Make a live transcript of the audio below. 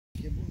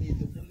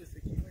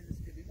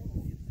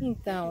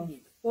Então,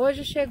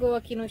 hoje chegou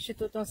aqui no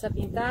Instituto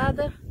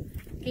Onça-Pintada,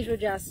 que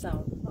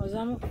judiação. Nós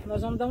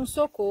vamos dar um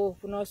socorro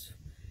pro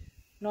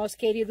nosso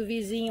querido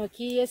vizinho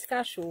aqui, esse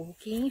cachorro,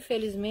 que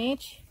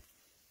infelizmente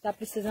está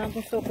precisando de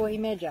um socorro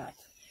imediato.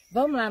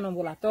 Vamos lá no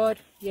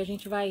ambulatório e a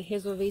gente vai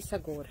resolver isso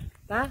agora,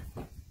 tá?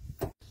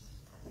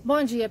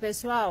 Bom dia,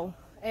 pessoal.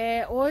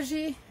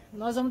 Hoje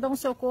nós vamos dar um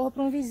socorro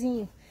para um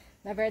vizinho.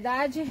 Na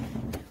verdade,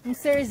 um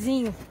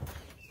serzinho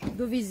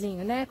do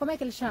vizinho, né? Como é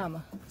que ele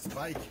chama?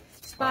 Spike.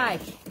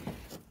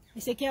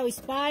 Esse aqui é o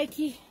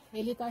Spike.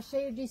 Ele tá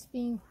cheio de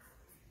espinho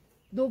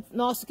do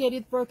nosso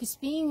querido porco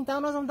espinho.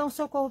 Então nós vamos dar um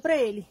socorro para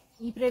ele.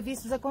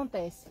 Imprevistos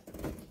acontecem.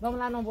 Vamos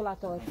lá no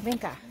ambulatório. Vem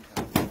cá.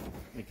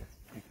 Vem cá.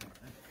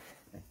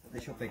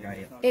 Deixa eu pegar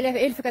ele.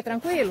 Ele fica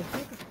tranquilo?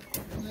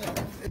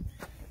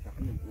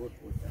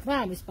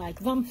 Vamos,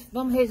 Spike.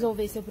 Vamos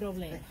resolver seu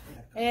problema.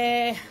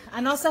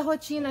 A nossa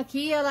rotina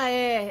aqui, ela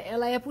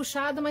é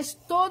puxada, mas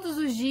todos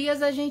os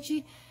dias a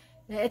gente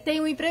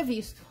tem um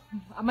imprevisto.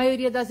 A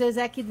maioria das vezes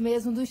é aqui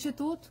mesmo do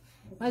Instituto,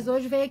 mas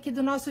hoje veio aqui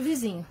do nosso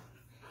vizinho.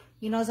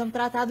 E nós vamos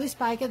tratar do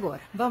Spike agora.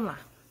 Vamos lá.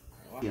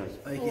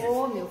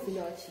 Ô, meu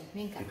filhote,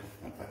 vem cá.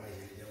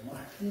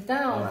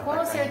 Então,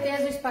 com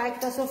certeza o Spike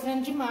está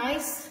sofrendo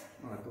demais.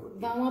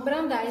 Vamos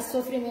abrandar esse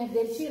sofrimento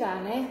dele,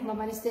 tirar, né?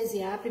 Vamos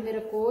anestesiar a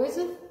primeira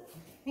coisa.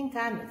 Vem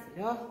cá, meu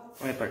filho,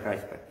 ó. Vem pra cá,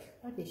 Spike.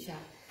 Pode deixar.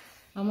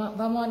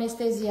 Vamos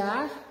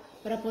anestesiar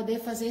para poder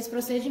fazer esse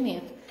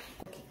procedimento.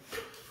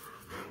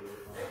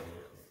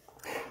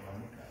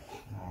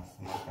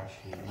 Nossa,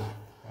 ouriço-cacheiro.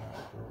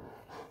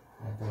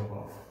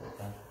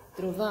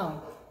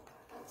 Trovão,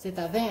 você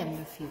tá vendo,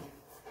 meu filho?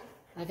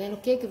 Tá vendo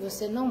o que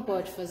você não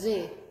pode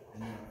fazer?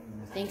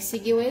 Tem que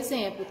seguir o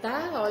exemplo,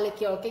 tá? Olha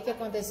aqui, ó, o que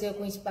aconteceu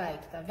com o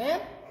Spike, tá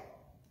vendo?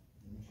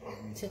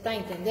 Você tá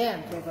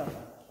entendendo, Trovão?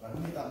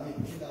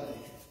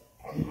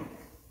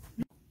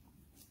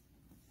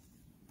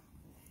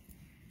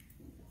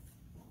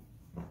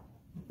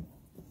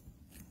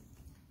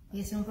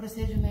 Esse é um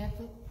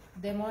procedimento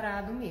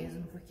demorado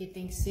mesmo, porque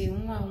tem que ser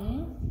um a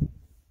um,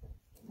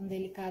 com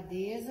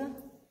delicadeza,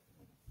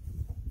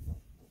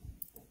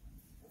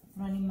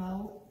 para o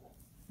animal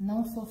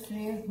não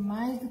sofrer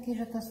mais do que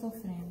já está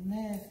sofrendo,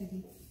 né,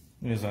 Felipe?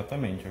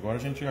 Exatamente. Agora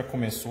a gente já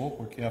começou,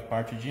 porque a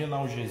parte de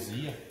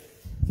analgesia,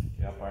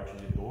 que é a parte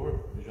de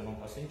dor, ele já não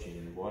está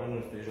sentindo. Embora não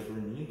esteja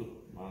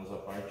dormindo, mas a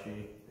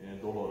parte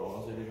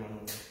dolorosa ele já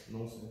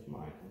não sente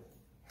mais, né?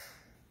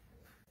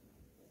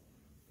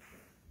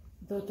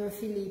 Doutor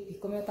Felipe,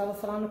 como eu estava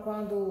falando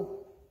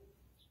quando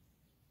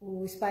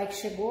o Spike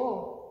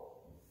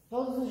chegou,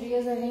 todos os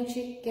dias a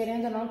gente,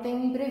 querendo ou não, tem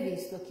um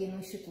imprevisto aqui no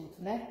Instituto,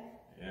 né?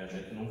 A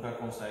gente nunca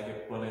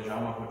consegue planejar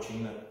uma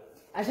rotina.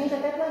 A gente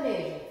até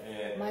planeja,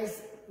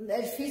 mas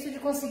é difícil de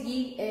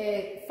conseguir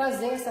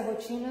fazer essa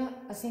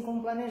rotina assim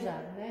como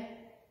planejado,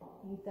 né?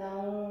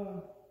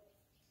 Então,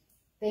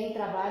 tem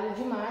trabalho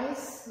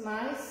demais,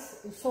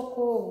 mas o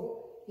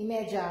socorro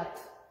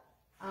imediato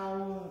a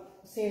um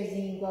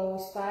serzinho igual o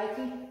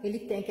Spike, ele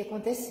tem que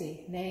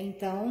acontecer, né?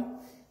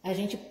 Então, a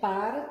gente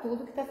para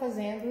tudo que está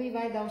fazendo e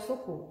vai dar o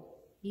socorro.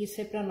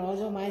 Isso para nós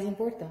é o mais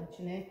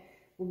importante, né?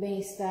 O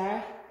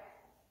bem-estar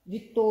de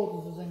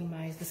todos os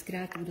animais, das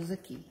criaturas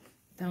aqui.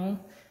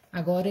 Então,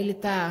 agora ele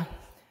está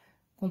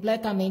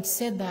completamente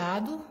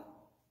sedado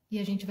e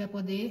a gente vai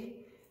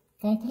poder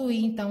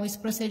concluir, então, esse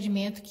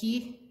procedimento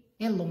que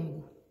é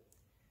longo,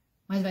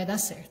 mas vai dar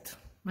certo.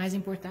 O mais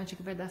importante é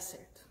que vai dar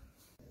certo.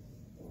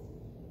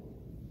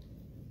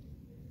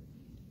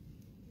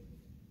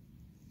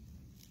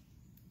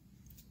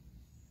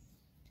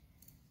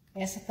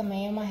 Essa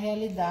também é uma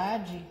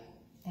realidade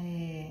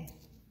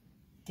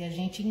que a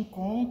gente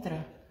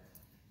encontra,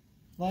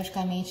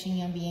 logicamente,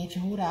 em ambiente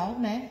rural,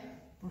 né?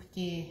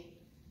 Porque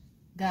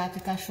gato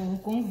e cachorro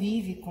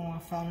convivem com a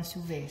fauna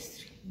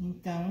silvestre.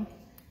 Então,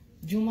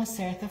 de uma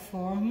certa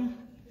forma,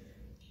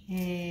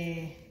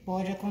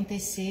 pode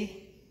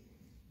acontecer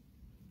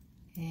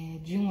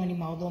de um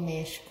animal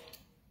doméstico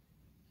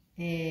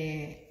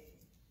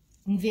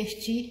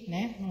investir,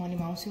 né, num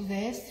animal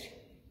silvestre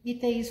e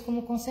ter isso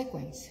como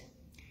consequência.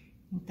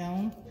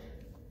 Então,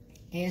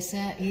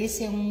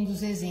 esse é um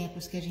dos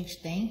exemplos que a gente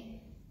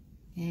tem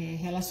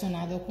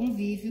relacionado ao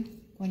convívio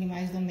com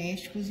animais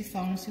domésticos e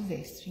fauna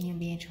silvestre em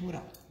ambiente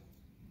rural.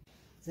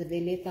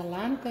 Isabelê tá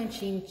lá no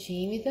cantinho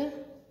tímida.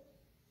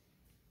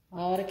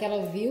 A hora que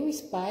ela viu o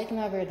Spike,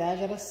 na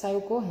verdade, ela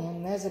saiu correndo,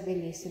 né,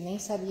 Isabelê? Você nem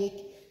sabia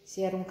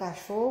se era um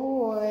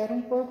cachorro ou era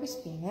um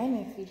porco-espinho, né,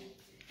 minha filha?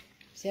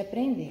 Você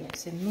aprendeu,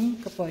 você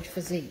nunca pode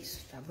fazer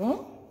isso, tá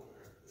bom?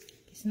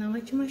 Porque senão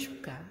vai te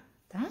machucar,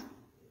 tá?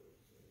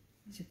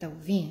 Você tá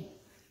ouvindo?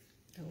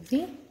 Tá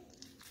ouvindo?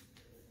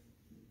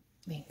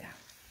 Vem cá.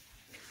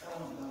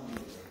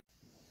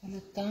 Olha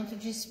o tanto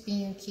de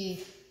espinho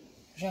que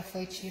já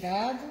foi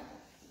tirado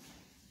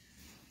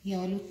e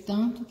olha o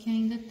tanto que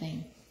ainda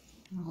tem.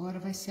 Agora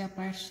vai ser a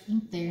parte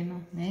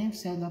interna, né? O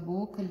céu da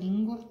boca,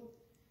 língua,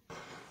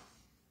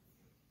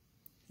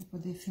 para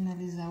poder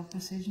finalizar o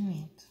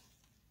procedimento.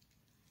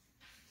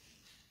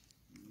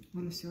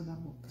 Olha o céu da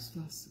boca, a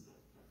situação.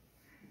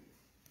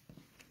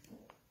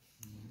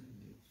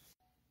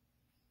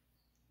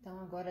 Então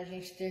agora a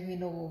gente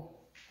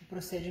terminou o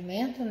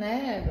procedimento,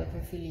 né,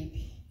 doutor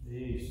Felipe?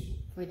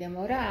 Isso. Foi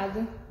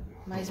demorado,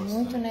 mas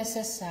muito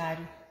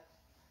necessário.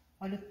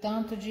 Olha o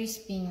tanto de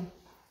espinho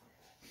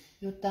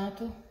e o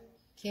tanto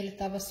que ele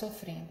estava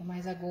sofrendo.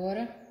 Mas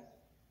agora,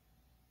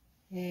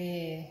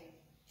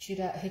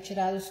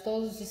 retirados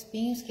todos os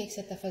espinhos, o que você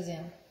está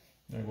fazendo?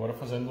 Agora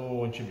fazendo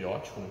o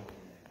antibiótico, né,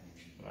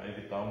 para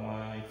evitar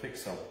uma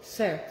infecção.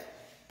 Certo.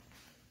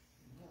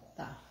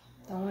 Tá.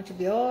 Então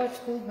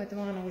antibiótico, vai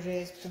tomar um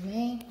analgésico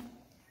também.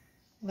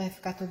 Vai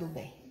ficar tudo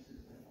bem.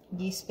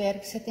 E espero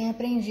que você tenha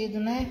aprendido,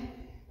 né?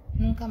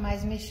 Nunca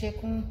mais mexer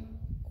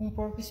com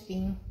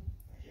porco-espinho.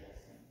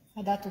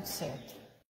 Vai dar tudo certo.